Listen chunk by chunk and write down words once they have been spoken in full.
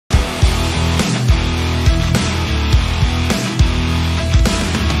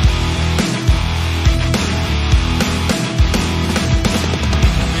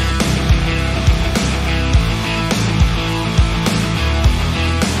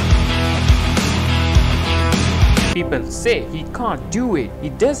People say he can't do it, he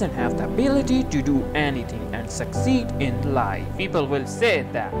doesn't have the ability to do anything and succeed in life. People will say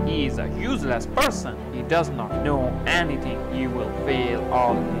that he is a useless person, he does not know anything, he will fail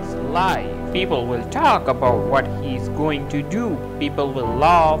all his life. People will talk about what he is going to do. People will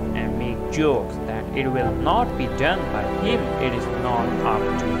laugh and make jokes that it will not be done by him, it is not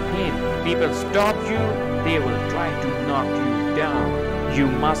up to him. People stop you, they will try to knock you down. You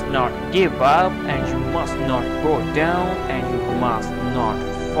must not give up, and you must not go down, and you must not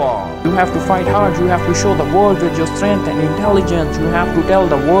fall. You have to fight hard, you have to show the world with your strength and intelligence. You have to tell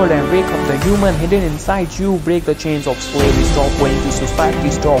the world and wake up the human hidden inside you. Break the chains of slavery, stop going to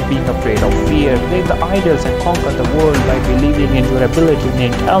society, stop being afraid of fear. Break the idols and conquer the world by believing in your ability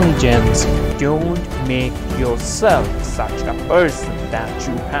and intelligence. Don't make yourself such a person that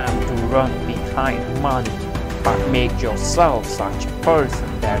you have to run behind money, but make yourself such a person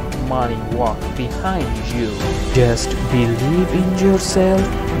that money walks behind you. Just believe in yourself,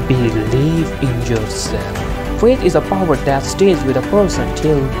 believe in yourself. Faith is a power that stays with a person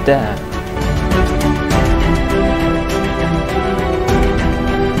till death.